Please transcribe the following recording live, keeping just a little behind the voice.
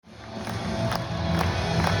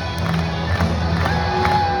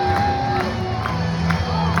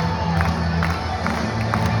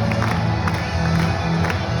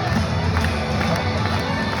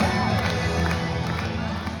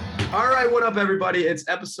right, what up, everybody? It's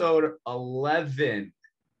episode 11,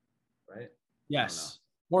 right? Yes.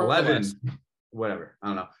 More 11, whatever. I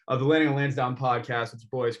don't know. Of the Lansdowne podcast with your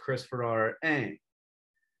boys, Chris Ferrara and...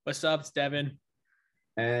 What's up, it's Devin?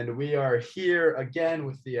 And we are here again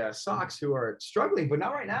with the Sox, who are struggling, but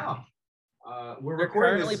not right now. They're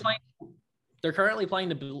currently playing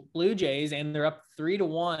the Blue Jays, and they're up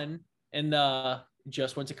 3-1, and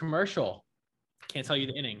just went to commercial. Can't tell you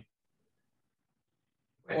the inning.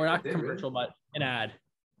 Wait, or not commercial, really? But an ad.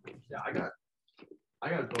 Yeah, I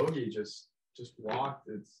got bogey. Just walked.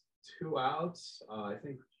 It's 2 outs. I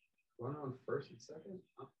think one on first and second.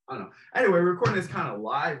 I don't know. Anyway, we're recording this kind of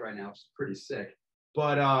live right now, which is pretty sick.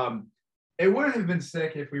 But it wouldn't have been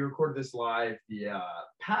sick if we recorded this live the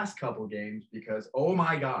past couple games because, oh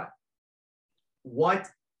my God, what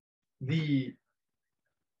the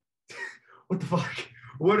fuck?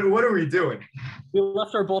 What are we doing? We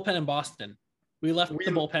left our bullpen in Boston. We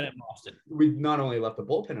bullpen in Boston. We not only left the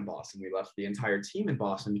bullpen in Boston, we left the entire team in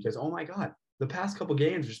Boston because, oh my God, the past couple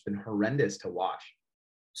games have just been horrendous to watch.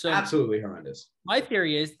 So absolutely horrendous. My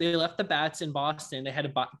theory is they left the bats in Boston. They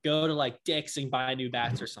had to go to like Dick's and buy new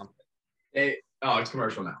bats or something. It's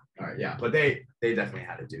commercial now. All right, yeah, but they definitely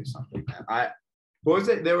had to do something. What was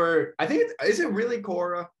it? Is it really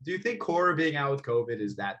Cora? Do you think Cora being out with COVID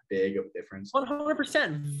is that big of a difference?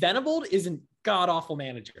 100%. Venable is a god-awful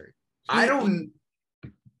manager.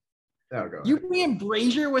 You mean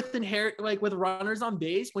Brazier with with runners on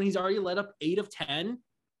base when he's already let up 8 of 10?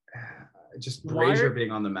 Just Brazier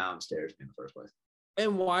being on the mound scares me in the first place.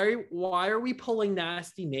 And why are we pulling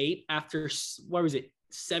Nasty Nate after, what was it,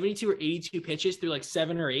 72 or 82 pitches through like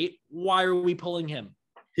 7 or 8? Why are we pulling him?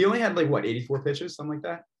 He only had 84 pitches, something like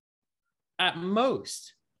that? At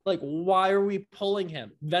most. Why are we pulling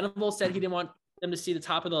him? Venable said he didn't want them to see the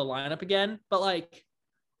top of the lineup again, but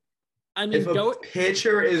if a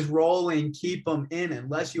pitcher is rolling, keep him in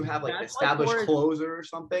unless you have an established closer or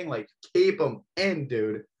something. Keep him in,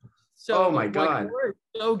 dude. So, oh my God,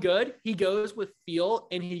 so good. He goes with feel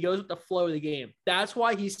and he goes with the flow of the game. That's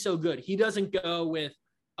why he's so good. He doesn't go with,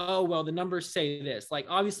 oh well, the numbers say this.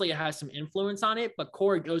 Obviously, it has some influence on it, but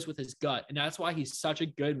Cora goes with his gut, and that's why he's such a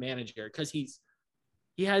good manager because he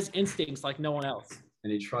has instincts like no one else.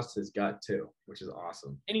 And he trusts his gut too, which is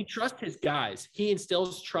awesome. And he trusts his guys. He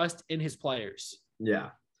instills trust in his players. Yeah.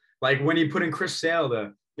 When he put in Chris Sale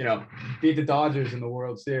to, beat the Dodgers in the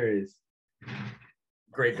World Series.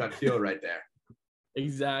 Great gut feel right there.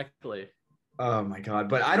 Exactly. Oh my God.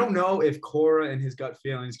 But I don't know if Cora and his gut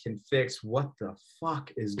feelings can fix what the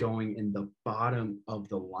fuck is going in the bottom of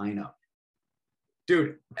the lineup.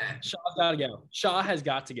 Dude. Shaw's got to go. Shaw has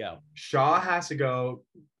got to go. Shaw has to go.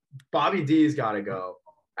 Bobby D's got to go.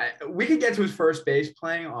 We could get to his first base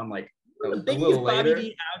playing on a little later. Bobby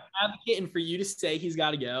D advocating for you to say he's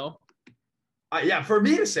got to go. Yeah, for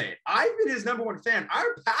me to say it. I've been his number one fan.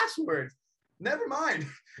 Our passwords. Never mind.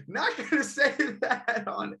 Not going to say that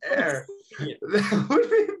on air. That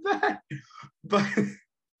would be bad. But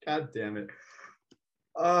God damn it.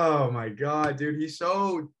 Oh my God, dude. He's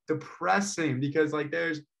so depressing because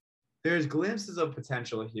there's glimpses of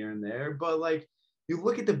potential here and there, but you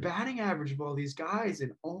look at the batting average of all these guys,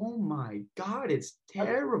 and oh my God, it's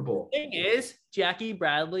terrible. The thing is, Jackie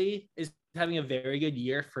Bradley is having a very good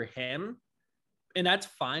year for him, and that's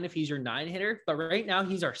fine if he's your 9 hitter. But right now,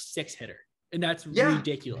 he's our 6 hitter, and that's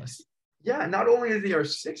ridiculous. Yeah, not only is he our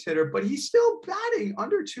 6 hitter, but he's still batting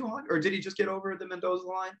under 200. Or did he just get over the Mendoza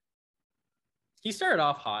line? He started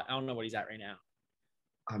off hot. I don't know what he's at right now.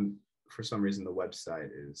 For some reason, the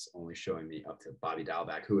website is only showing me up to Bobby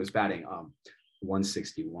Dalbec, who is batting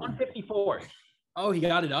 161. 154. Oh, he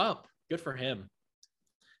got it up. Good for him.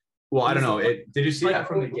 Well, I don't know. Did you see that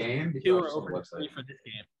from the game? 2 or over 3 for this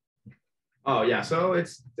game. Oh, yeah. So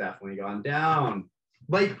it's definitely gone down.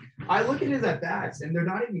 I look at his at-bats, and they're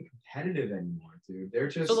not even competitive anymore, dude. They're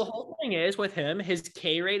just... So the whole thing is with him, his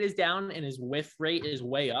K rate is down and his whiff rate is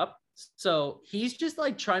way up. So he's just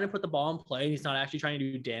trying to put the ball in play. And he's not actually trying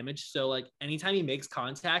to do damage. So anytime he makes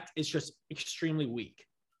contact, it's just extremely weak.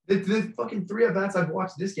 The fucking 3 at-bats I've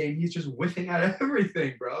watched this game, he's just whiffing at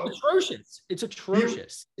everything, bro. It's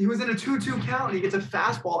atrocious. He was in a 2-2 count, and he gets a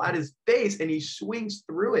fastball at his face, and he swings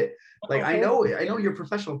through it. I know you're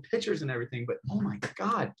professional pitchers and everything, but oh my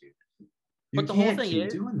God, dude. But the whole thing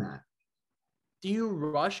is, doing that. Do you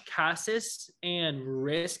rush Cassis and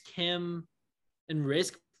risk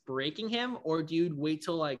breaking him, or do you wait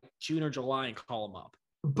till June or July and call him up?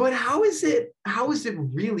 But how is it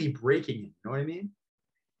really breaking him? You know what I mean?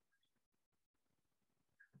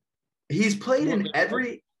 He's played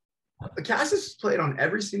Cassis has played on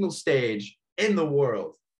every single stage in the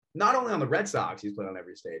world. Not only on the Red Sox, he's played on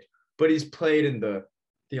every stage, but he's played in the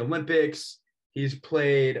Olympics. He's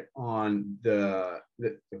played on the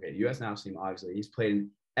U.S. national team, obviously. He's played in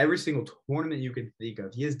every single tournament you can think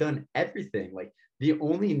of. He has done everything. Like, the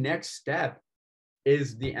only next step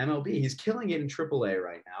is the MLB. He's killing it in AAA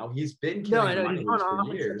right now. He's been killing it he's gone off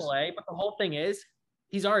in AAA, but the whole thing is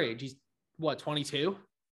he's our age. He's what, 22?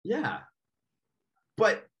 Yeah.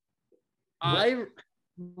 But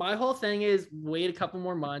my whole thing is wait a couple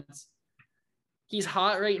more months. He's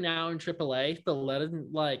hot right now in AAA, but let him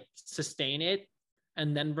like sustain it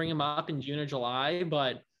and then bring him up in June or July.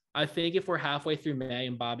 But I think if we're halfway through May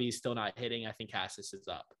and Bobby's still not hitting, I think Cassis is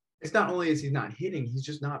up. It's not only is he not hitting, he's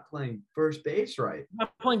just not playing first base right.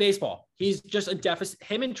 Not playing baseball. He's just a deficit.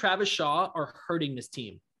 Him and Travis Shaw are hurting this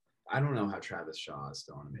team. I don't know how Travis Shaw is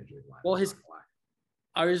still on a major league line. Well,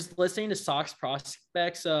 I was listening to Sox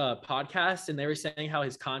Prospects podcast, and they were saying how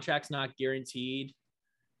his contract's not guaranteed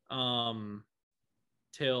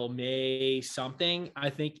till May something.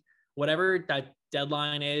 I think whatever that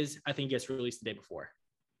deadline is, I think gets released the day before.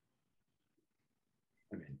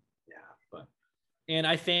 I mean, yeah, but. And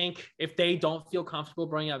I think if they don't feel comfortable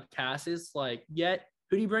bringing up Cassis, like yet,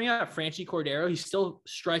 who do you bring up? Franchi Cordero? He's still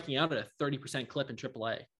striking out at a 30% clip in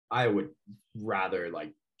AAA. I would rather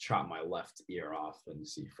like chop my left ear off than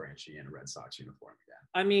see Franchi in a Red Sox uniform again.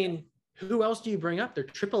 I mean, who else do you bring up? Their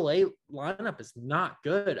AAA lineup is not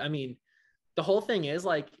good. I mean, the whole thing is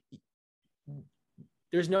like,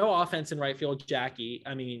 there's no offense in right field, Jackie.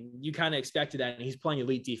 I mean, you kind of expected that, and he's playing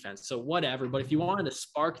elite defense, so whatever. But if you wanted a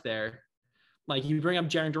spark there, like you bring up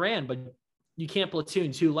Jarren Duran, but you can't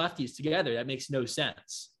platoon two lefties together. That makes no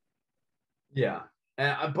sense. Yeah,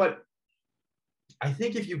 but I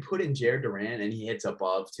think if you put in Jarren Duran and he hits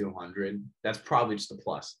above 200, that's probably just a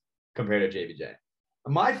plus compared to JBJ.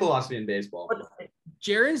 My philosophy in baseball.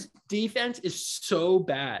 Jarren's defense is so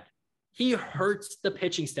bad. He hurts the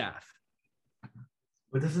pitching staff.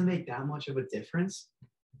 But doesn't it make that much of a difference?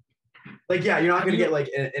 Like, yeah, you're not going to get like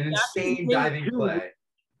an insane diving play.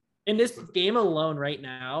 In this game alone right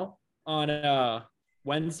now on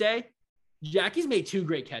Wednesday, Jackie's made 2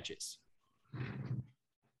 great catches.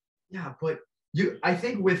 Yeah, but I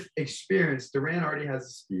think with experience, Duran already has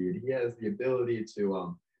the speed. He has the ability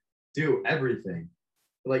to do everything.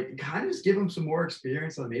 Like, kind of just give him some more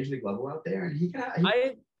experience on the major league level out there, and he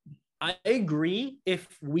can. I agree if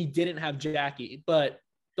we didn't have Jackie, but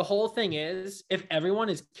the whole thing is if everyone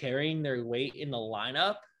is carrying their weight in the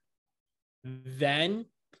lineup, then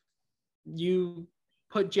you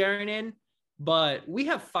put Jarren in. But we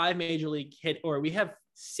have 6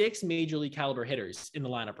 major league caliber hitters in the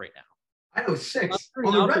lineup right now. I know 6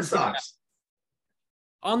 on the Red Sox.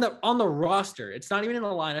 On the roster. It's not even in the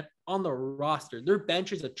lineup. On the roster. Their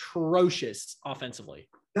bench is atrocious offensively.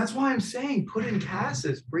 That's why I'm saying put in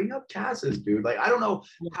Cassis. Bring up Cassis, dude. Like, I don't know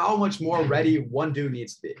how much more ready one dude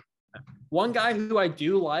needs to be. One guy who I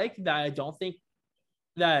do like that I don't think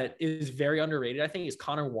that is very underrated, I think, is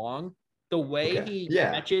Connor Wong. The way he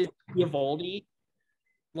catches Eovaldi,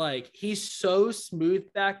 like, he's so smooth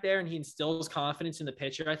back there, and he instills confidence in the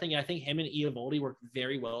pitcher. I think him and Eovaldi work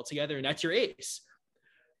very well together, and that's your ace.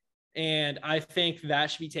 And I think that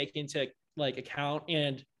should be taken into like account.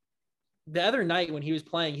 And the other night when he was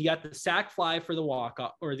playing, he got the sac fly for the walk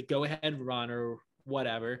or the go ahead run or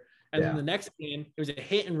whatever. And then the next game, it was a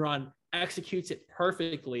hit and run, executes it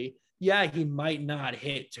perfectly. Yeah, he might not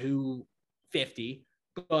hit 250,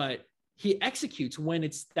 but he executes when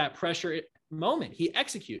it's that pressure moment. He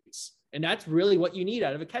executes. And that's really what you need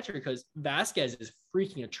out of a catcher, because Vasquez is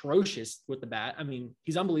freaking atrocious with the bat. I mean,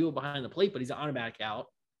 he's unbelievable behind the plate, but he's an automatic out.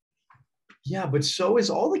 Yeah, but so is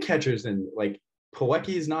all the catchers. And like,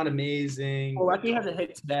 Poecki is not amazing. Poecki has a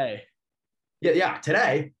hit today. Yeah,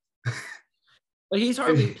 today. But he's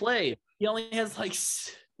hardly played. He only has like,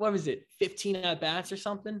 what was it, 15 at-bats or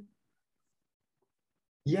something?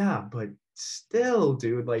 Yeah, but still,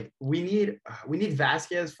 dude, like, we need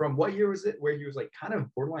Vasquez from what year was it where he was like kind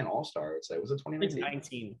of borderline all-star, I would say. Was it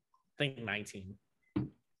 2019? I think 19. I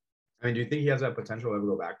mean, do you think he has that potential to ever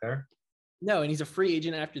go back there? No, and he's a free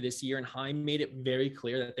agent after this year, and Heim made it very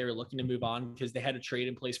clear that they were looking to move on because they had a trade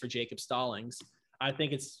in place for Jacob Stallings. I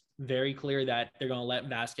think it's very clear that they're going to let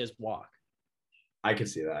Vasquez walk. I could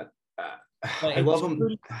see that. I love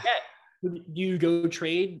him. Do you go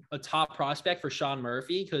trade a top prospect for Sean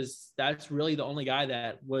Murphy? Because that's really the only guy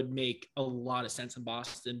that would make a lot of sense in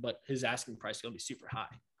Boston, but his asking price is going to be super high.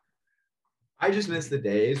 I just miss the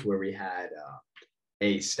days where we had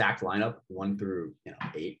a stacked lineup 1 through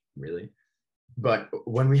 8, really. But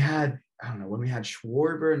when we had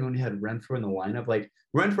Schwarber and when we had Renfroe in the lineup, like,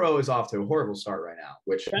 Renfroe is off to a horrible start right now,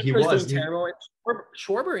 which he was. Terrible.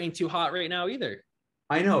 Schwarber ain't too hot right now either.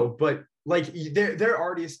 I know, but like they're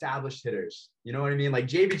already established hitters. You know what I mean? Like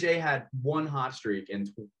JBJ had one hot streak in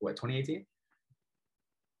 2018?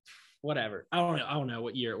 Whatever. I don't know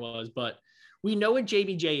what year it was, but we know what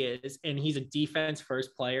JBJ is, and he's a defense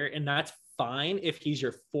first player, and that's fine if he's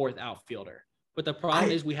your fourth outfielder. But the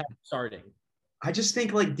problem is we have starting. I just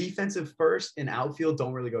think like defensive first and outfield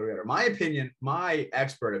don't really go together. My opinion, totally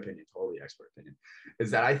expert opinion,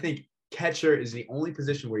 is that I think catcher is the only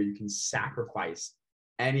position where you can sacrifice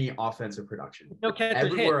any offensive production. No catcher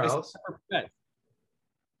everywhere else.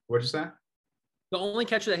 What'd you say? The only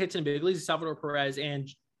catcher that hits in big leagues is Salvador Perez, and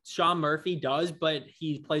Sean Murphy does, but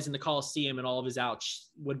he plays in the Coliseum, and all of his outs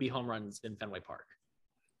would be home runs in Fenway Park.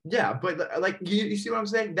 Yeah, but like you see what I'm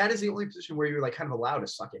saying? That is the only position where you're like kind of allowed to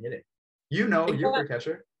suck at hitting. You know, exactly. You're a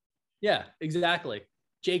catcher. Yeah, exactly.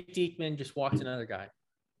 Jake Diekman just walked another guy.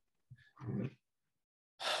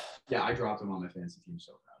 Yeah, I dropped him on my fantasy team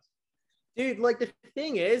so fast. Dude, like the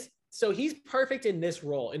thing is, so he's perfect in this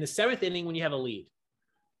role in the seventh inning when you have a lead,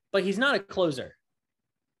 but he's not a closer.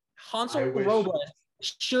 Hansel Robles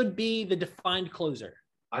should be the defined closer.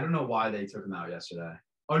 I don't know why they took him out yesterday.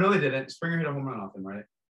 Oh, no, they didn't. Springer hit a home run off him, right?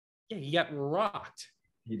 Yeah, he got rocked.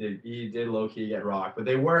 He did low-key get rocked, but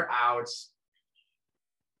they were outs.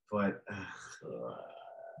 But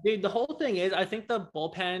dude, the whole thing is, I think the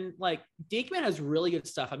bullpen, like Diekman has really good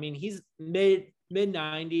stuff. I mean, he's mid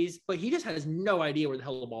 90s, but he just has no idea where the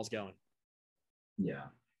hell the ball's going. Yeah.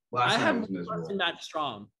 I have more trust in Matt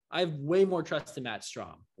Strahm. I have way more trust in Matt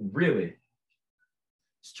Strahm. Really?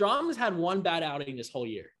 Strahm has had one bad outing this whole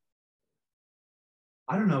year.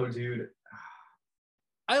 I don't know, dude.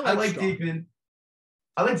 I like Diekman.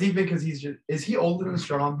 I like Diekman because he's just – is he older than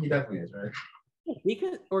Strahm? He definitely is, right?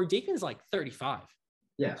 Diekman's like 35.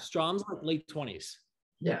 Yeah. Strahm's like late 20s.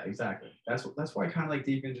 Yeah, exactly. That's why I kind of like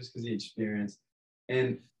Diekman, just because he experienced.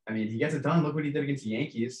 And, I mean, he gets it done. Look what he did against the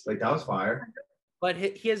Yankees. Like, that was fire. But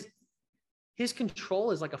his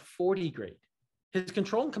control is like a 40 grade. His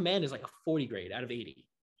control and command is like a 40 grade out of 80.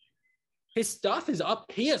 His stuff is up.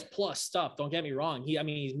 He has plus stuff. Don't get me wrong.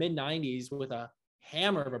 He's mid 90s with a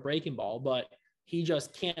hammer of a breaking ball, but he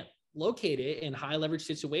just can't locate it in high leverage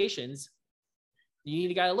situations. You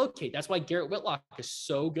need a guy to locate. That's why Garrett Whitlock is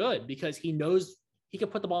so good, because he knows he can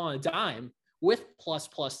put the ball on a dime with plus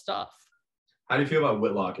stuff. How do you feel about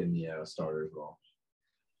Whitlock in the starters role?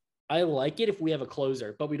 I like it if we have a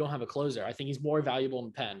closer, but we don't have a closer. I think he's more valuable in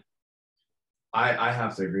the pen. I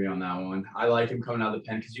have to agree on that one. I like him coming out of the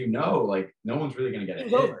pen because like no one's really going to get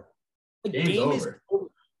it. Over. The Game's game over. Is over.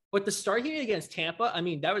 But the start he made against Tampa,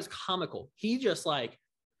 that was comical. He just like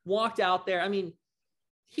walked out there.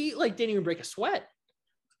 He like didn't even break a sweat.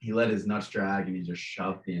 He let his nuts drag and he just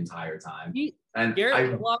shoved the entire time.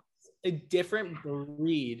 Garrett Whitlock's a different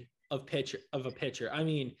breed of a pitcher.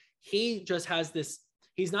 He just has this.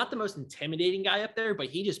 He's not the most intimidating guy up there, but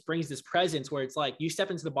he just brings this presence where it's like you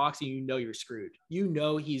step into the box and you know you're screwed. You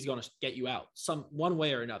know he's going to get you out one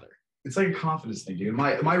way or another. It's like a confidence thing, dude.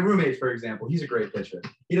 My roommate, for example, he's a great pitcher.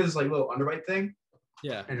 He does this like little underbite thing.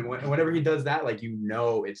 Yeah. And whenever he does that, like, you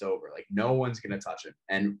know, it's over. Like, no one's going to touch him.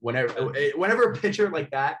 And whenever a pitcher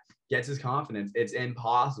like that gets his confidence, it's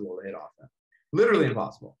impossible to hit off him. Literally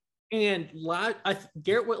impossible. And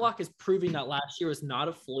Garrett Whitlock is proving that last year was not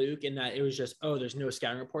a fluke, and that it was just, there's no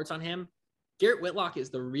scouting reports on him. Garrett Whitlock is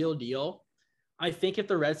the real deal. I think if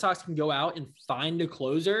the Red Sox can go out and find a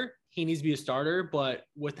closer, he needs to be a starter. But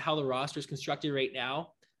with how the roster is constructed right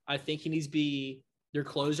now, I think he needs to be their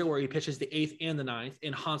closer, where he pitches the 8th and the 9th,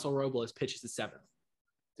 and Hansel Robles pitches the 7th.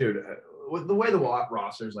 Dude, with the way the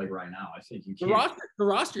roster's like right now, I think you can't. The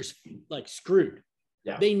roster's like screwed.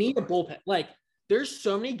 Yeah. They need a bullpen. Like, there's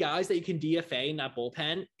so many guys that you can DFA in that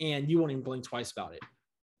bullpen, and you won't even blink twice about it.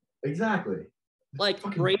 Exactly. Like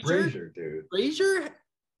Brazier, dude. Brazier,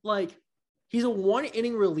 like, he's a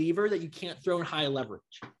 1-inning reliever that you can't throw in high leverage.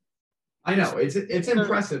 I know. It's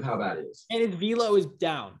impressive how bad it is. And his velo is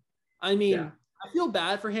down. I feel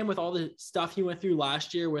bad for him with all the stuff he went through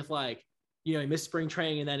last year with, like, he missed spring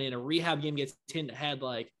training and then in a rehab game gets hit in the head.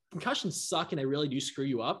 Like, concussions suck and they really do screw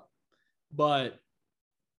you up. But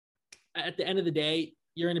at the end of the day,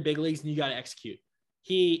 you're in the big leagues and you got to execute.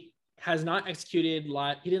 He has not executed.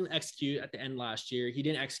 He didn't execute at the end last year. He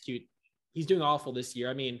didn't execute. He's doing awful this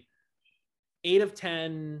year. 8 of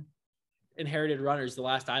 10 inherited runners, the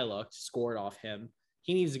last I looked, scored off him.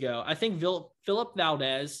 He needs to go. I think Philip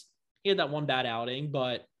Valdez, he had that one bad outing,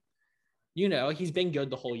 but, he's been good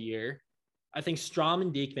the whole year. I think Strahm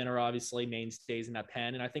and Diekman are obviously mainstays in that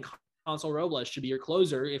pen, and I think Hansel Robles should be your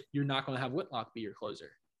closer if you're not going to have Whitlock be your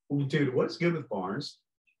closer. Dude, what's good with Barnes?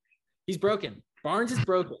 He's broken. Barnes is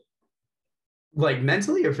broken. Like,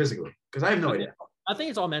 mentally or physically? Because I have no idea. I think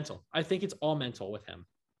it's all mental. I think it's all mental with him.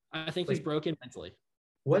 I think he's broken mentally.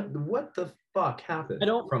 What the fuck happened? I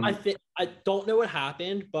don't know what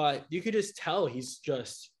happened, but you could just tell he's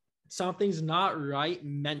just something's not right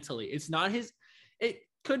mentally. It's not his. It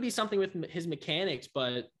could be something with his mechanics,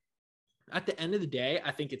 but at the end of the day,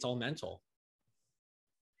 I think it's all mental.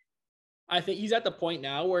 I think he's at the point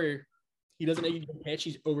now where he doesn't make a good pitch.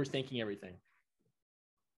 He's overthinking everything.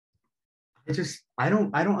 It's just I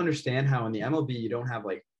don't understand how in the MLB you don't have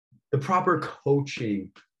like the proper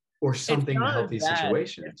coaching or something to help these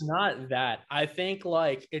situations. It's not that. I think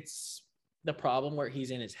like it's the problem where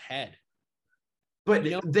he's in his head. But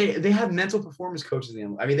they have mental performance coaches in the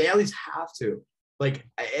MLB. I mean, they at least have to. Like,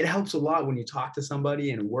 it helps a lot when you talk to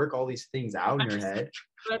somebody and work all these things out in your head.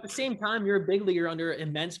 But at the same time, you're a big leaguer under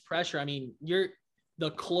immense pressure. I mean, you're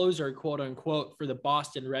the closer, quote unquote, for the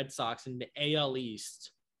Boston Red Sox in the AL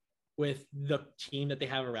East with the team that they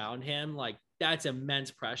have around him. Like, that's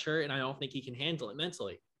immense pressure, and I don't think he can handle it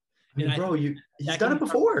mentally. I mean, bro, he's done it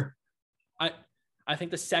before. I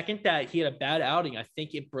think the second that he had a bad outing, I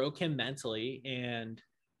think it broke him mentally, and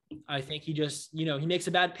I think he just, he makes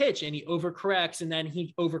a bad pitch and he overcorrects, and then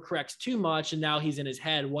he overcorrects too much, and now he's in his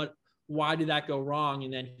head. Why did that go wrong?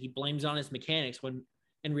 And then he blames on his mechanics when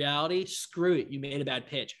in reality, screw it. You made a bad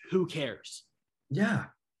pitch. Who cares? Yeah.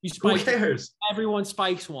 Who cares? Everyone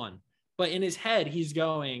spikes one. But in his head, he's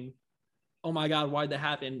going, oh my God, why'd that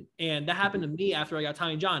happen? And that happened to me after I got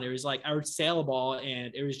Tommy John. It was like I would sail a ball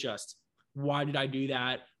and it was just, why did I do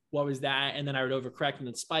that? What was that? And then I would overcorrect and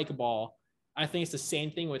then spike a ball. I think it's the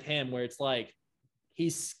same thing with him where it's like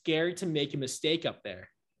he's scared to make a mistake up there.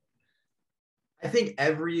 I think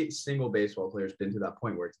every single baseball player has been to that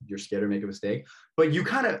point where you're scared to make a mistake. But you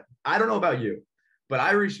kind of, I don't know about you, but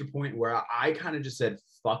I reached a point where I kind of just said,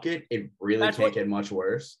 fuck it. It really can't get much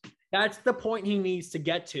worse. That's the point he needs to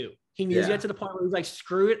get to. He needs to get to the point where he's like,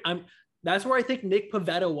 screw it. That's where I think Nick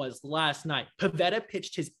Pivetta was last night. Pivetta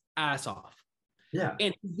pitched his ass off. Yeah.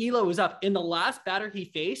 And velo was up. In the last batter he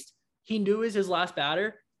faced, he knew it was his last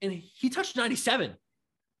batter, and he touched 97.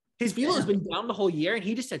 His velo has been down the whole year, and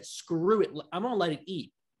he just said, screw it. I'm going to let it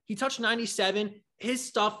eat. He touched 97. His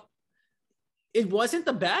stuff, it wasn't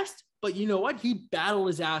the best, but you know what? He battled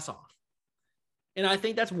his ass off. And I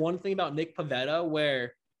think that's one thing about Nick Pivetta,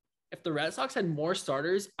 where if the Red Sox had more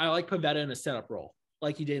starters, I like Pivetta in a setup role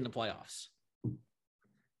like he did in the playoffs.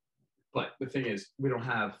 But the thing is, we don't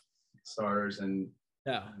have starters and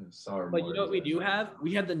But you know what we do have?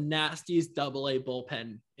 We have the nastiest AA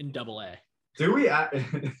bullpen in AA. Do we?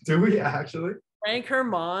 Do we actually? Frank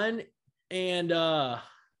Herman and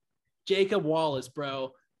Jacob Wallace,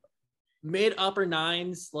 bro, mid upper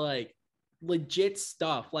nines, like legit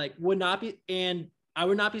stuff. Like I would not be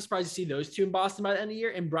surprised to see those two in Boston by the end of the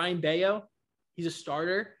year. And Brian Bayo, he's a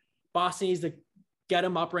starter. Boston needs to get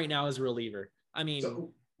him up right now as a reliever. I mean,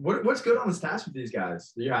 so what's good on the stats with these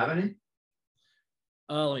guys? Do you have any?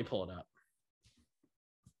 Let me pull it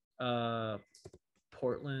up.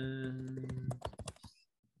 Portland. Do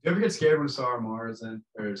you ever get scared when Sarmar is in?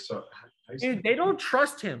 Dude, they don't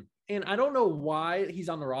trust him. And I don't know why he's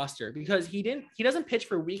on the roster, because he doesn't pitch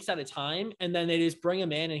for weeks at a time, and then they just bring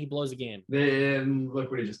him in and he blows a game. Then look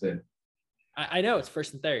what he just did. I know it's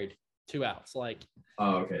first and third, 2 outs. Like,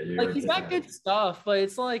 oh, okay. Like he's got good stuff, but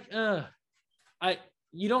it's like,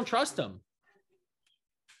 you don't trust him.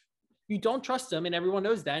 You don't trust him, and everyone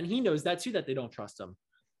knows that, and he knows that too, that they don't trust him.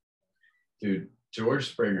 Dude, George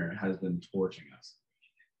Springer has been torching us.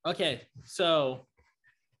 Okay, so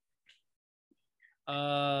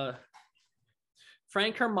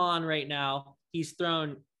Frank Herman right now, he's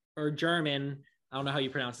thrown, or German, I don't know how you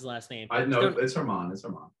pronounce his last name. I know it's Herman. It's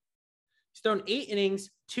Herman. He's thrown 8 innings,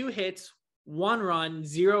 2 hits, 1 run,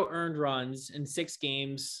 0 earned runs in 6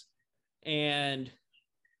 games, and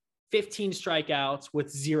 15 strikeouts with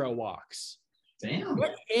 0 walks. Damn.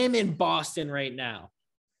 Put him in Boston right now.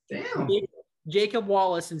 Damn. Jacob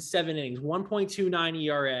Wallace in 7 innings, 1.29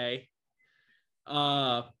 ERA.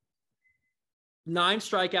 9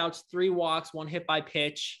 strikeouts, 3 walks, 1 hit by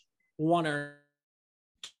pitch, 1 earned.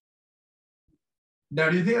 Now,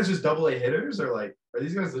 do you think that's just AA hitters, or like, are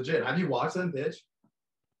these guys legit? Have you watched them pitch?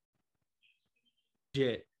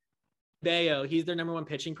 Legit. Bayo, he's their number 1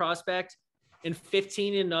 pitching prospect. In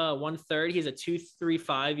 15 and 1/3, he has a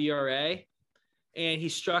 2.35 ERA, and he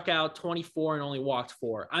struck out 24 and only walked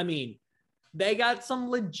 4. I mean, they got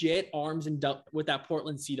some legit arms with that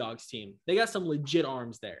Portland Sea Dogs team. They got some legit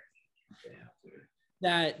arms there. Yeah, dude.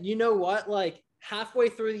 That, you know what, like halfway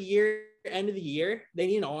through the year, end of the year, they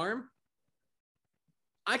need an arm.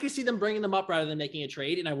 I could see them bringing them up rather than making a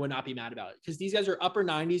trade, and I would not be mad about it, because these guys are upper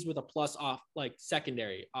 90s with a plus off, like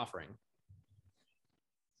secondary offering.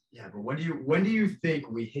 Yeah, but when do you think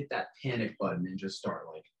we hit that panic button and just start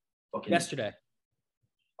like fucking Yesterday.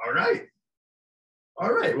 All right.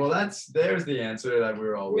 All right. Well, there's the answer that we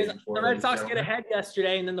were all waiting for. The Red Sox get ahead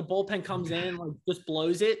yesterday, and then the bullpen comes in and like just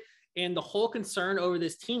blows it. And the whole concern over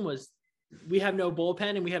this team was we have no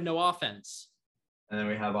bullpen and we have no offense. And then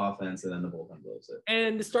we have offense, and then the bullpen blows it.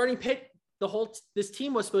 And the starting pitch, this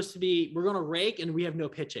team was supposed to be, we're going to rake, and we have no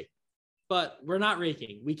pitching. But we're not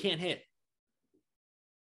raking. We can't hit.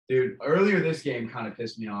 Dude, earlier this game kind of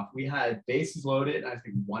pissed me off. We had bases loaded, I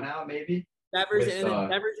think 1 out maybe. Devers and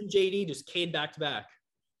JD just K'd back to back.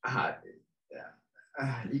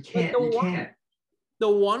 You can't. The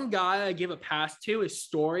one guy I give a pass to is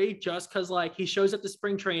Story, just because like he shows up to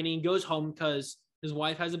spring training, goes home because his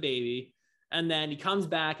wife has a baby, and then he comes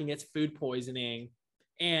back and gets food poisoning.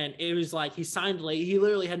 And it was like he signed late. He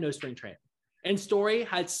literally had no spring training. And Story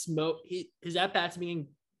had smoked. His at-bats been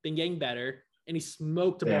getting better, and he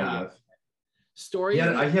smoked him out. Story. He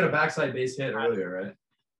had a backside base hit earlier, right?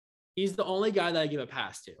 He's the only guy that I give a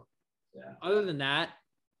pass to. Yeah. Other than that,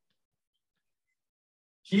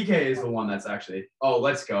 Kike is the one that's actually. Oh,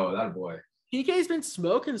 let's go, that boy. PK's been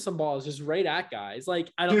smoking some balls just right at guys. Like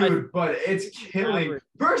but it's killing.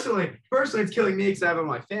 Personally, it's killing me because I have him on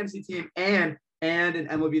my fantasy team and in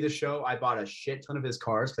MLB The Show, I bought a shit ton of his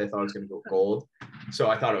cars because I thought it was going to go gold. So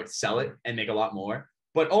I thought I would sell it and make a lot more.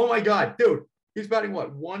 But oh my god, dude, he's batting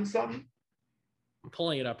what, 1 something? I'm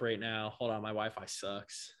pulling it up right now. Hold on, my Wi-Fi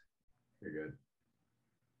sucks. You're good.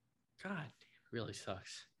 God, damn, it really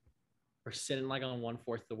sucks. We're sitting like on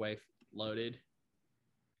 1/4 the way loaded.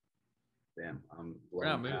 Damn, I'm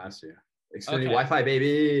blowing past you. Xfinity Okay. Wi-Fi,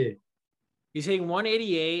 baby. He's hitting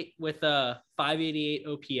 188 with a 588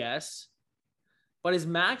 OPS, but his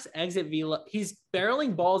max exit velo, he's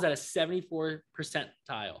barreling balls at a 74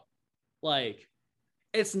 percentile. Like,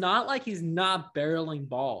 it's not like he's not barreling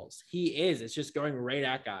balls. He is. It's just going right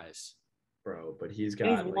at guys. Bro, but he's got.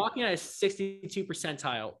 And he's walking at a 62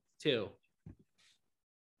 percentile too.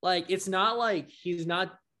 Like, it's not like he's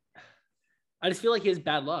not. I just feel like he has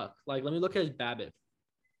bad luck. Like, let me look at his BABIP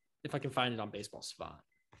if I can find it on Baseball Spot.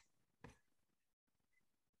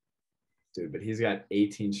 Dude, but he's got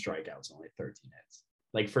 18 strikeouts, only 13 hits.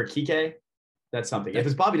 Like, for Kike, that's something. If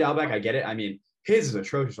it's Bobby Dalbec, I get it. I mean, his is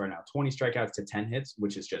atrocious right now. 20 strikeouts to 10 hits,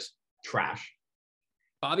 which is just trash.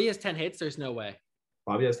 Bobby has 10 hits. There's no way.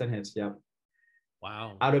 Bobby has 10 hits. Yep.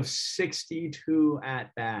 Wow. Out of 62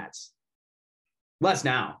 at bats. Less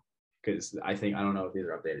now, because I don't know if these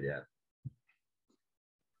are updated yet.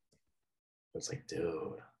 It's like,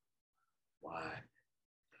 dude, why?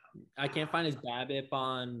 I can't find his BABIP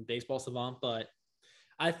on Baseball Savant, but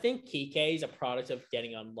I think Kike is a product of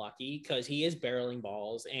getting unlucky because he is barreling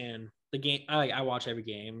balls, and the game I watch every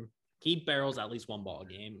game. He barrels at least 1 ball a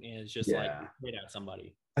game, and it's just like hit at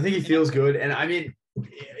somebody. I think he feels good, and I mean,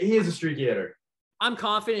 he is a streaky hitter. I'm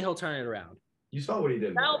confident he'll turn it around. You saw what he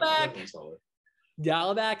did.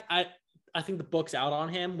 Dalbec, I think the book's out on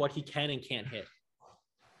him, what he can and can't hit.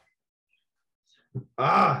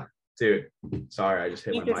 Dude. Sorry, I just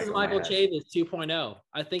hit my mic. This is Michael Chavis 2.0.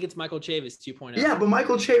 I think it's Michael Chavis 2.0. Yeah, but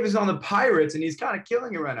Michael Chavis is on the Pirates, and he's kind of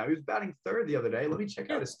killing it right now. He was batting 3rd the other day. Let me check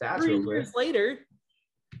out his stats 3 real quick. years later.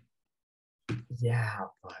 Yeah,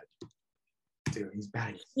 but dude, he's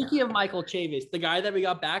batting. Speaking of Michael Chavis, the guy that we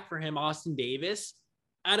got back for him, Austin Davis,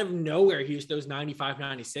 out of nowhere, he throws 95,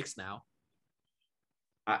 96 now.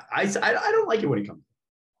 I don't like it when he comes.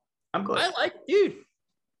 I'm glad. Dude,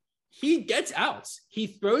 he gets outs.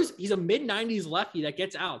 He's a mid-90s lefty that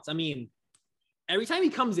gets outs. I mean, every time he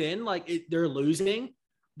comes in, they're losing,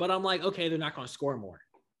 but I'm like, okay, they're not going to score more.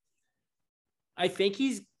 I think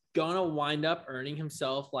he's going to wind up earning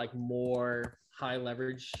himself like more high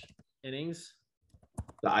leverage innings.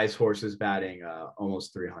 The Ice Horse is batting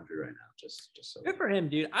almost 300 right now. Just so good for him,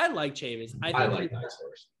 dude. I like Chavis. I like Ice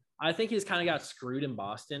Horse. I think he's kind of got screwed in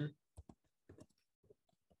Boston.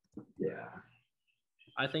 Yeah.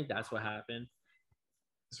 I think that's what happened.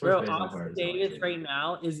 Bro, Austin Davis right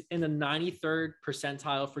now is in the 93rd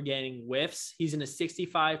percentile for getting whiffs. He's in the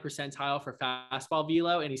 65 percentile for fastball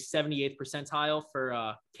velo, and he's 78th percentile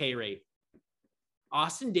for K rate.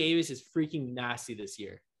 Austin Davis is freaking nasty this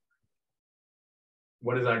year.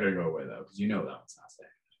 What is that going to go away, though? Because you know that one's not staying.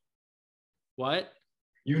 What?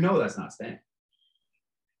 You know that's not staying.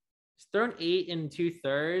 He's thrown 8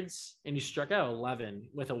 2/3, and he struck out 11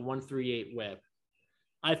 with a 138 whip.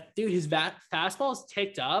 Dude, his fastball is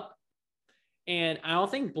ticked up, and I don't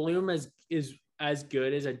think Bloom is as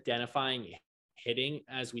good as identifying hitting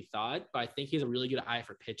as we thought, but I think he has a really good eye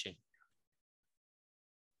for pitching.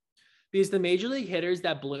 Because the major league hitters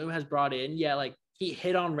that Bloom has brought in, like he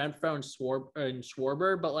hit on Renfroe and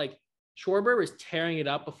Schwarber, but like Schwarber was tearing it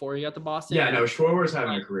up before he got to Boston. Yeah, no, Schwarber's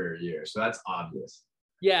having a career year, so that's obvious.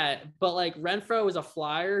 Yeah, but like Renfroe was a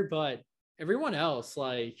flyer, but everyone else,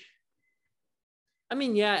 like, I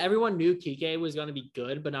mean, yeah, everyone knew Kike was going to be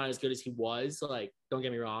good, but not as good as he was. Like, don't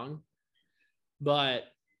get me wrong. But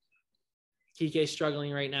Kike's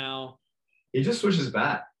struggling right now. He just switched his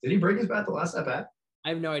bat. Did he break his bat the last at bat? I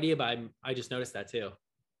have no idea, but I just noticed that too.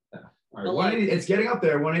 Yeah. All right, 180. It's getting up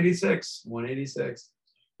there. 186. 186.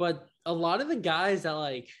 But a lot of the guys that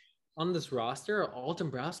like on this roster are all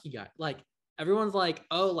Dombrowski guys. Like everyone's like,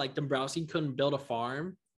 oh, like Dombrowski couldn't build a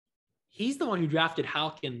farm. He's the one who drafted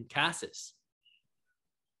Houck and Cassis.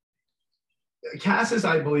 Cassis,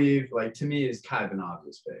 I believe, like to me, is kind of an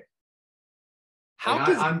obvious pick. Houck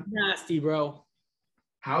is nasty, bro.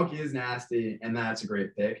 Houck is nasty, and that's a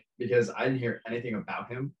great pick because I didn't hear anything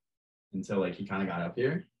about him until like he kind of got up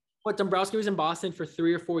here. But Dombrowski was in Boston for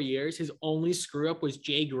 3 or 4 years. His only screw up was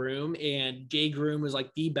Jay Groom, and Jay Groom was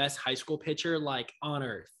like the best high school pitcher like on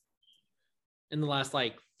earth in the last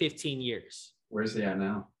like 15 years. Where's he at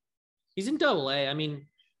now? He's in Double-A. I mean,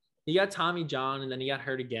 he got Tommy John, and then he got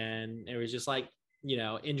hurt again. It was just like, you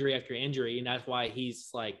know, injury after injury, and that's why he's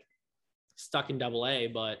like stuck in Double-A.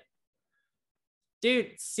 But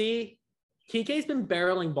dude, see, Kike's been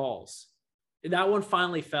barreling balls. That one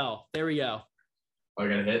finally fell. There we go. Oh, I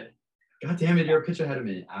got a hit. God damn it, you're a pitch ahead of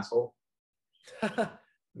me, asshole.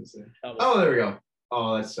 Oh, there we go.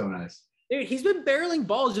 Oh, that's so nice. Dude, he's been barreling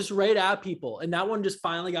balls just right at people, and that one just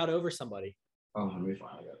finally got over somebody. Oh, we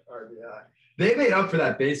finally got RBI. They made up for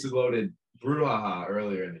that bases loaded brouhaha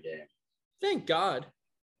earlier in the game. Thank God.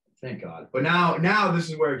 Thank God. But now this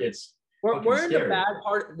is where it gets we're in the bad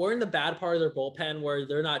part. We're in the bad part of their bullpen where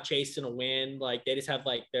they're not chasing a win. Like they just have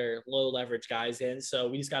like their low leverage guys in. So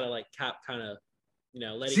we just gotta like kind of, you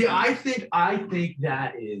know, let it. See, I think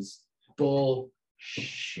that is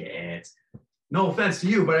bullshit. No offense to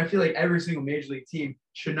you, but I feel like every single major league team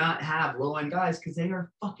should not have low end guys because they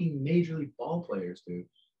are fucking major league ball players, dude.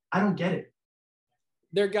 I don't get it.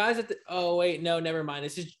 They're guys at the. Oh wait, no, never mind.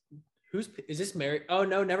 This is this Mary? Oh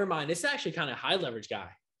no, never mind. This is actually kind of high leverage guy.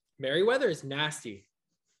 Merriweather is nasty.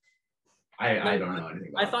 I don't know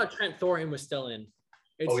anything about I thought Trent Thornton was still in.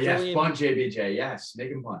 It's yes, punt JBJ. Yes,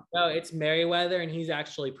 make him punt. No, it's Merriweather, and he's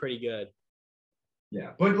actually pretty good.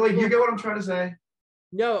 Yeah, but like you get what I'm trying to say.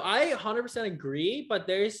 No, I 100% agree, but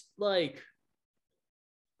there's like,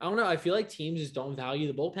 I don't know. I feel like teams just don't value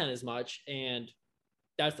the bullpen as much, and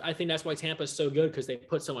I think that's why Tampa is so good because they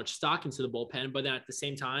put so much stock into the bullpen. But then at the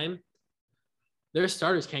same time, their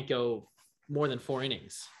starters can't go more than 4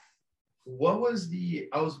 innings. What was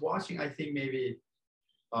I was watching, I think maybe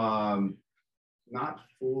not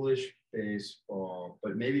Foolish Baseball,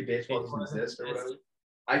 but maybe Baseball Doesn't Exist or whatever.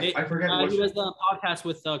 I forget. He does the podcast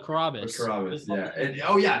with Carabas. Carabas, yeah.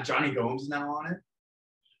 And, Johnny Gomes is now on it.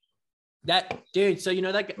 That dude, so you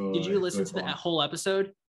know that did you listen to the whole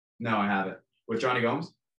episode? No, I haven't. With Johnny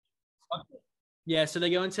Gomes? Yeah, so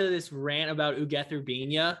they go into this rant about Ugueth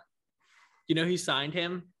Urbina. You know who signed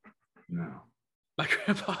him? No. My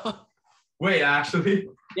grandpa. Wait, actually?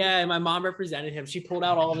 Yeah, my mom represented him. She pulled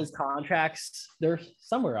out all of his contracts. They're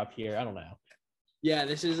somewhere up here. I don't know. Yeah,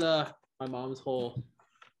 this is my mom's whole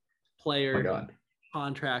player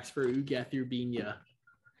contracts for Ugueth Urbina.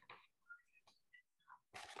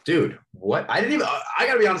 Dude, what? I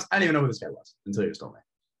gotta be honest, I didn't even know who this guy was until you just told me.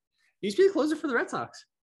 He used to be the closer for the Red Sox.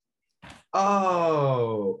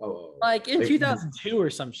 Oh. Like in 2002 or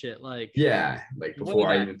some shit. Like yeah, like before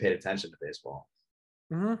I even paid attention to baseball.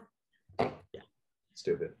 Mm-hmm. Yeah.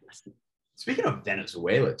 Stupid. Speaking of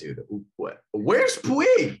Venezuela, dude, what? Where's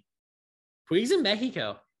Puig? Puig's in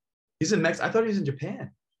Mexico. He's in Mexico. I thought he was in Japan.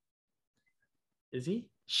 Is he?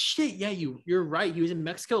 Shit, yeah, you're right. He was in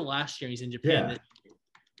Mexico last year. He's in Japan.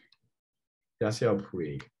 Yeah. Yasiel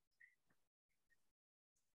Puig.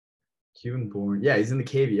 Cuban born. Yeah, he's in the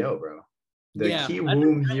KBO, bro. The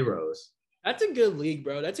Kiwoom Heroes. That's a good league,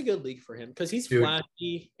 bro. That's a good league for him because he's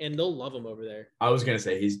flashy and they'll love him over there. I was gonna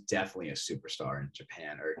say he's definitely a superstar in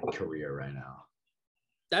Japan or Korea right now.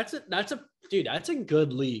 That's a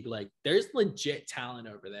good league. Like there's legit talent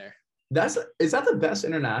over there. Is that the best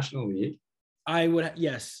international league? I would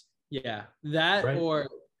yes. Yeah. That right. Or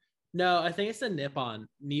no, I think it's the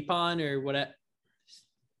Nippon or what.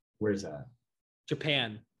 Where's that?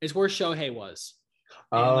 Japan. It's where Shohei was.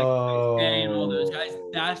 And and all those guys.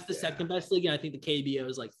 That's the second best league, and I think the KBO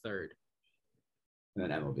is like third. And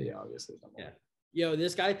then MLB, obviously. Yeah. Yo,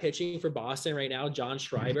 this guy pitching for Boston right now, John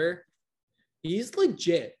Schreiber, he's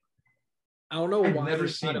legit. I don't know why. I've never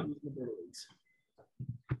seen him.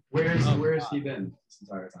 Where's he been this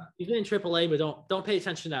entire time? He's been in AAA, but don't pay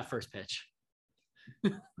attention to that first pitch.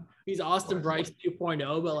 He's Austin Bryce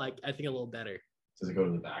 2.0, but like I think a little better. Does it go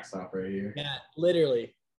to the backstop right here? Yeah,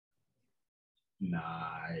 literally.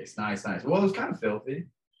 Nice. Well, it was kind of filthy.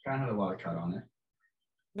 Kind of had a lot of cut on it.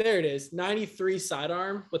 There it is. 93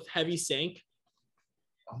 sidearm with heavy sink.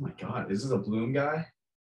 Oh my God. This is a Bloom guy?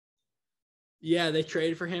 Yeah, they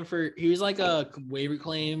traded for him he was like a waiver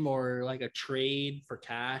claim or like a trade for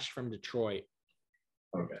cash from Detroit.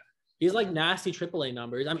 Okay. He's like nasty AAA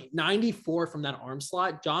numbers. I mean, 94 from that arm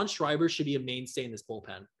slot. John Schreiber should be a mainstay in this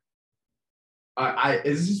bullpen.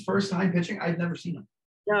 Is this his first time pitching? I've never seen him.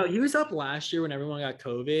 No, he was up last year when everyone got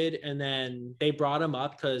COVID, and then they brought him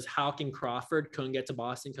up because Houck and Crawford couldn't get to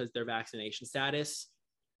Boston because their vaccination status.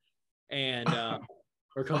 And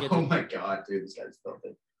or couldn't get oh my God, dude, this guy's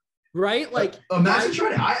filthy. Right? Like imagine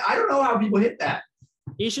trying to I don't know how people hit that.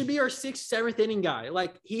 He should be our 6th, 7th inning guy.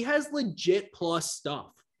 Like he has legit plus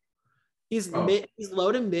stuff. He's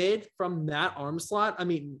low to mid from that arm slot. I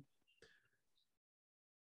mean,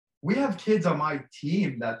 we have kids on my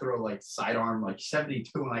team that throw like sidearm like 72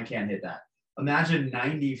 and I can't hit that. Imagine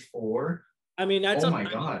 94. I mean, that's my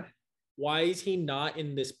God. Why is he not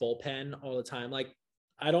in this bullpen all the time? Like,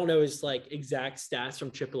 I don't know his like exact stats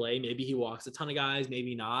from AAA. Maybe he walks a ton of guys,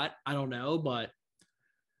 maybe not. I don't know, but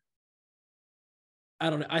I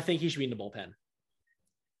don't know. I think he should be in the bullpen.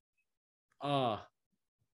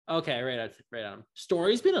 Okay, right on.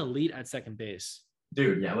 Story's been elite at second base.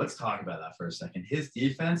 Dude, yeah, let's talk about that for a second. His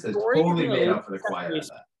defense has totally made up for the quiet at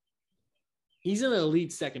that. He's an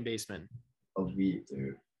elite second baseman. Elite,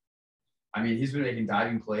 dude. I mean, he's been making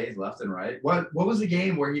diving plays left and right. What was the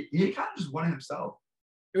game where he kind of just won it himself?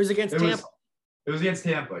 It was against Tampa. It was against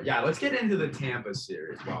Tampa. Yeah, let's get into the Tampa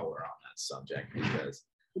series while we're on that subject because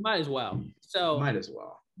we might as well. So might as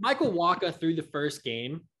well. Michael Wacha threw the first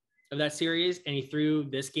game of that series, and he threw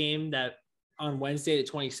this game that on Wednesday the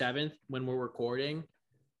 27th when we're recording.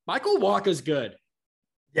 Michael Wacha's good.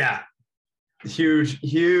 Yeah. Huge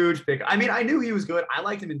pick. I mean, I knew he was good. I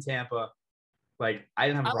liked him in Tampa. Like, I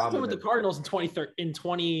didn't have a problem with the Cardinals in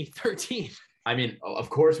 2013. I mean, of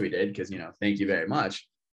course we did because, thank you very much.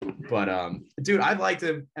 But, dude, I liked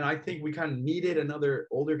him, and I think we kind of needed another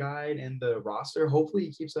older guy in the roster. Hopefully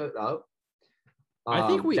he keeps that up. I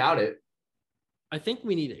think we doubt it. I think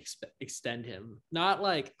we need to extend him. Not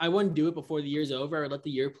like I wouldn't do it before the year's over or let the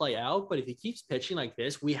year play out. But if he keeps pitching like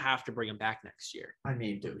this, we have to bring him back next year. I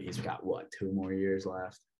mean, dude, he's got 2 more years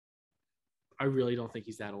left. I really don't think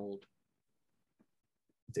he's that old.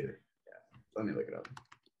 Dude, yeah. Let me look it up.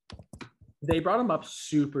 They brought him up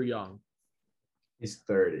super young. He's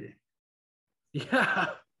 30. Yeah.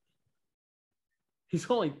 He's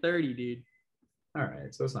only 30, dude. All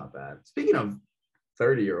right. So it's not bad. Speaking of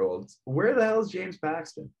 30-year-olds, where the hell is James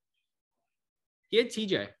Paxton? He had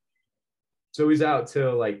TJ. So he's out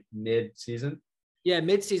till like mid-season? Yeah,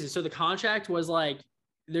 mid-season. So the contract was like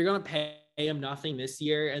they're going to pay him nothing this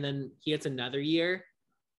year, and then he gets another year.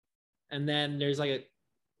 And then there's like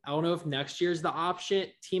I don't know if next year's the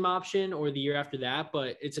team option or the year after that,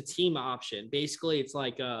 but it's a team option. Basically, it's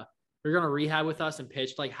like you're going to rehab with us and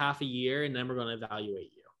pitch like half a year, and then we're going to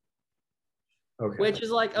evaluate you. Okay. Which is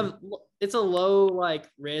like it's a low like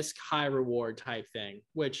risk, high reward type thing,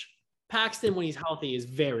 which Paxton, when he's healthy, is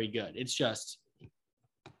very good. It's just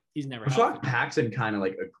he's never I'm healthy. shocked Paxton kind of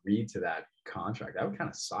like agreed to that contract. That would kind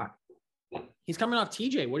of suck. He's coming off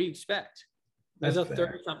TJ. What do you expect? As That's a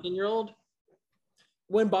fair. 30-something-year-old?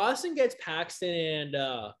 When Boston gets Paxton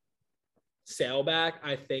and Sale back,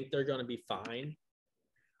 I think they're going to be fine.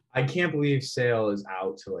 I can't believe Sale is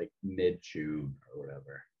out to like mid-June or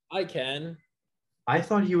whatever. I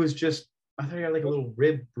thought he had like a little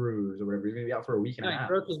rib bruise or whatever. He's going to be out for a week and a half.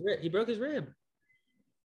 He broke his rib.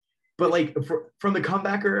 But like from the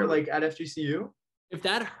comebacker like at FGCU? If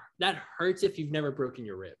that hurts if you've never broken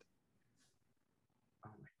your rib. Oh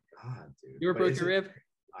my God, dude. You ever broke your rib?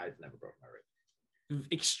 I've never broken my rib.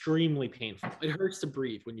 Extremely painful. It hurts to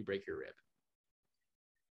breathe when you break your rib.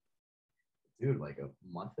 Dude, like a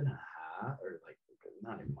month and a half or like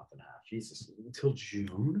not even a month and a half. Jesus, until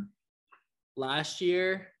June? Last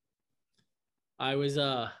year, I was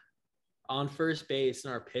on first base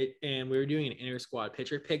in our pit, and we were doing an inter squad.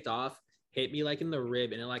 Pitcher picked off, hit me like in the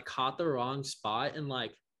rib, and it like caught the wrong spot and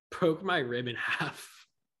like broke my rib in half.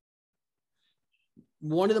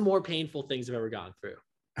 One of the more painful things I've ever gone through.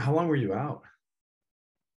 How long were you out?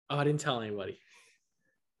 Oh, I didn't tell anybody.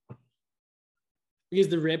 Because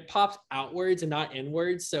the rib popped outwards and not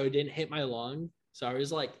inwards, so it didn't hit my lung. So I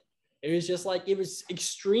was like, it was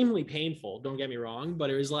extremely painful. Don't get me wrong, but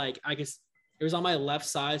it was like, I guess It was on my left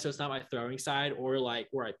side, so it's not my throwing side or like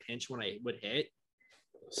where I pinch when I would hit.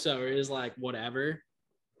 So it was like whatever.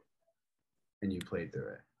 And you played through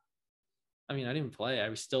it. I mean, I didn't play. I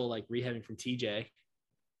was still like rehabbing from TJ.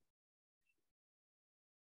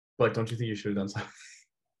 But don't you think you should have done something?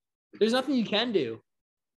 There's nothing you can do.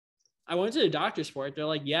 I went to the doctors for it. They're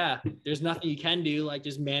like, yeah, there's nothing you can do. Like,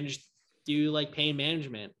 just do like pain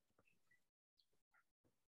management.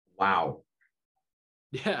 Wow.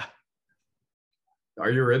 Yeah. Are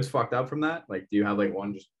your ribs fucked up from that? Like, do you have like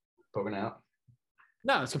one just poking out?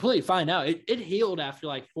 No, it's completely fine now. It healed after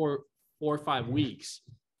like 4 or 5 weeks.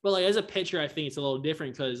 But like as a pitcher, I think it's a little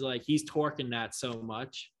different because like he's torquing that so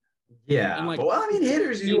much. Yeah. And like, but, well, I mean,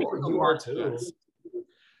 hitters, you are too.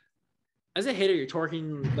 As a hitter, you're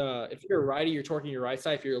torquing if you're a righty, you're torquing your right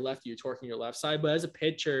side. If you're a lefty, you're torquing your left side. But as a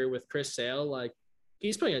pitcher with Chris Sale, like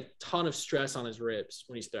he's putting a ton of stress on his ribs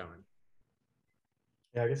when he's throwing.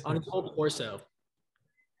 Yeah, I guess on his whole torso.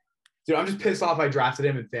 Dude, I'm just pissed off I drafted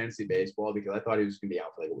him in fantasy baseball because I thought he was going to be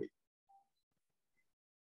out for like a week.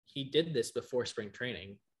 He did this before spring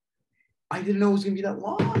training. I didn't know it was going to be that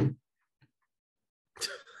long.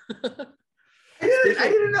 I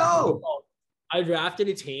didn't know. I drafted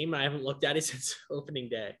a team. I haven't looked at it since opening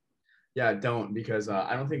day. Yeah, don't, because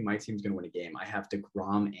I don't think my team's going to win a game. I have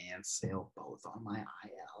DeGrom and Sale both on my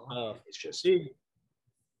IL. Oh, it's just dude.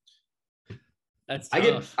 That's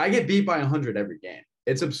tough. I get beat by 100 every game.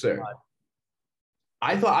 It's absurd. God.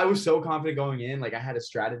 I thought I was so confident going in. Like I had a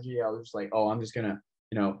strategy. I was just like, oh, I'm just going to,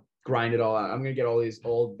 grind it all out. I'm going to get all these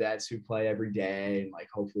old vets who play every day and like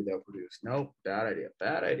hopefully they'll produce. Nope. Bad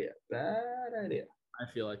idea. I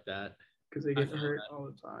feel like that. Because they get hurt all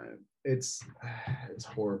the time. It's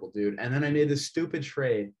horrible, dude. And then I made this stupid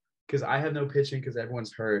trade because I have no pitching because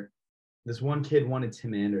everyone's hurt. This one kid wanted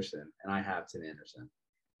Tim Anderson, and I have Tim Anderson.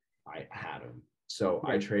 I had him. So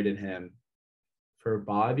I traded him for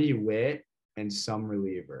Bobby Witt and some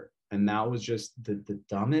reliever. And that was just the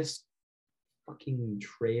dumbest fucking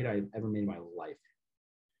trade I've ever made in my life.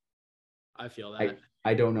 I feel that.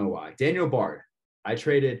 I don't know why. Daniel Bard. I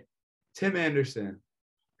traded Tim Anderson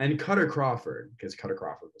and Cutter Crawford, because Cutter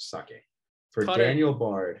Crawford was sucking, for Daniel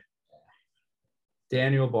Bard,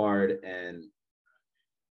 and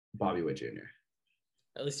Bobby Witt Jr.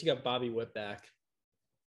 At least you got Bobby Witt back.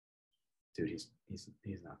 Dude, he's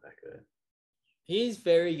not that good. He's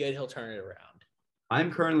very good. He'll turn it around.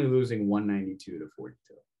 I'm currently losing 192 to 42.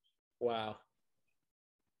 Wow.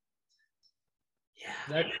 Yeah.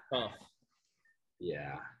 That's tough.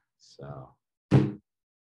 Yeah. So.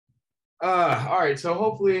 All right. So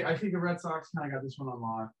hopefully, I think the Red Sox kind of got this one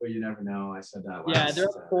unlocked, but you never know. I said that last. Yeah, they're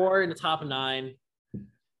up 4 in the top of 9.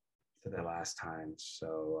 Said that last time.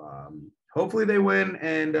 So hopefully they win,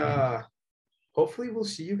 and hopefully we'll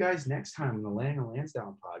see you guys next time on the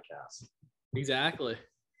Lansdowne podcast. Exactly.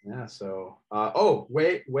 Yeah. So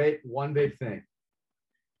wait, one big thing.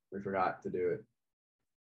 We forgot to do it.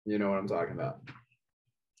 You know what I'm talking about.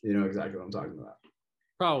 You know exactly what I'm talking about.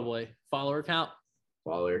 Probably. Follower count.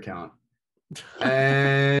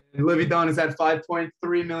 And Livy Dunn is at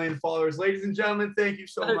 5.3 million followers. Ladies and gentlemen, thank you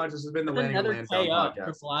so much. This has been the Lansdowne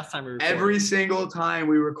podcast. The last time we recorded. Every single time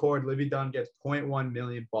we record, Livy Dunn gets 0.1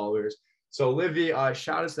 million followers. So Livy,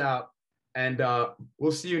 shout us out, and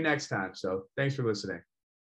we'll see you next time. So thanks for listening.